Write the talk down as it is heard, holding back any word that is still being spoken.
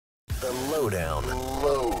The Lowdown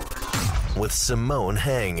with Simone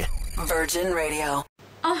Heng. Virgin Radio.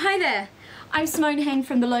 Oh, hi there. I'm Simone Heng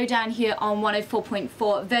from The Lowdown here on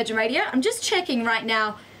 104.4 Virgin Radio. I'm just checking right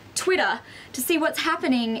now Twitter to see what's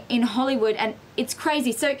happening in Hollywood, and it's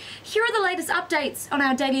crazy. So here are the latest updates on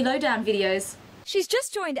our daily Lowdown videos. She's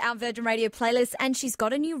just joined our Virgin Radio playlist and she's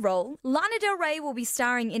got a new role. Lana Del Ray will be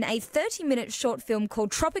starring in a 30-minute short film called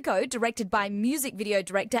Tropico, directed by music video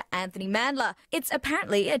director Anthony Mandler. It's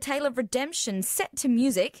apparently a tale of redemption set to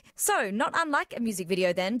music. So, not unlike a music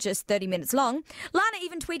video then, just 30 minutes long. Lana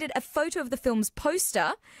even tweeted a photo of the film's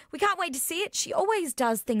poster. We can't wait to see it. She always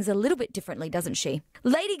does things a little bit differently, doesn't she?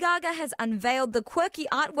 Lady Gaga has unveiled the quirky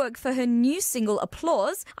artwork for her new single,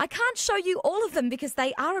 Applause. I can't show you all of them because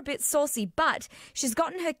they are a bit saucy, but she's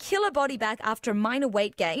gotten her killer body back after a minor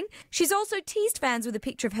weight gain. She's also teased fans with a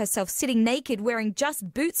picture of herself sitting naked wearing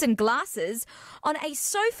just boots and glasses on a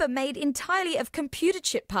sofa made entirely of computer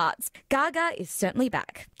chip parts. Gaga is certainly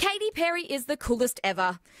back. Katy Perry is the coolest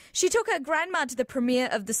ever. She took her grandma to the premiere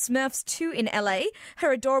of The Smurfs 2 in LA.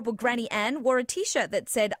 Her adorable Granny Ann wore a t-shirt that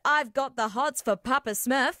said, "I've got the hots for Papa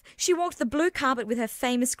Smurf." She walked the blue carpet with her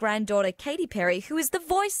famous granddaughter Katy Perry, who is the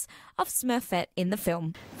voice of Smurfette in the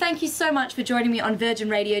film. Thank you so much for joining me on Virgin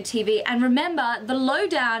Radio TV, and remember, The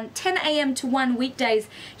Lowdown, 10 a.m. to 1 weekdays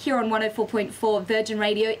here on 104.4 Virgin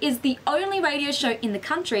Radio, is the only radio show in the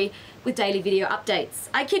country with daily video updates.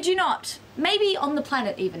 I kid you not. Maybe on the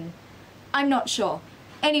planet even. I'm not sure.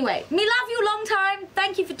 Anyway, me love you long time.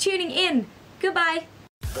 Thank you for tuning in. Goodbye.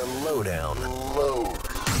 The Lowdown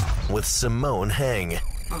with Simone Heng.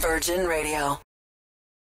 Virgin Radio.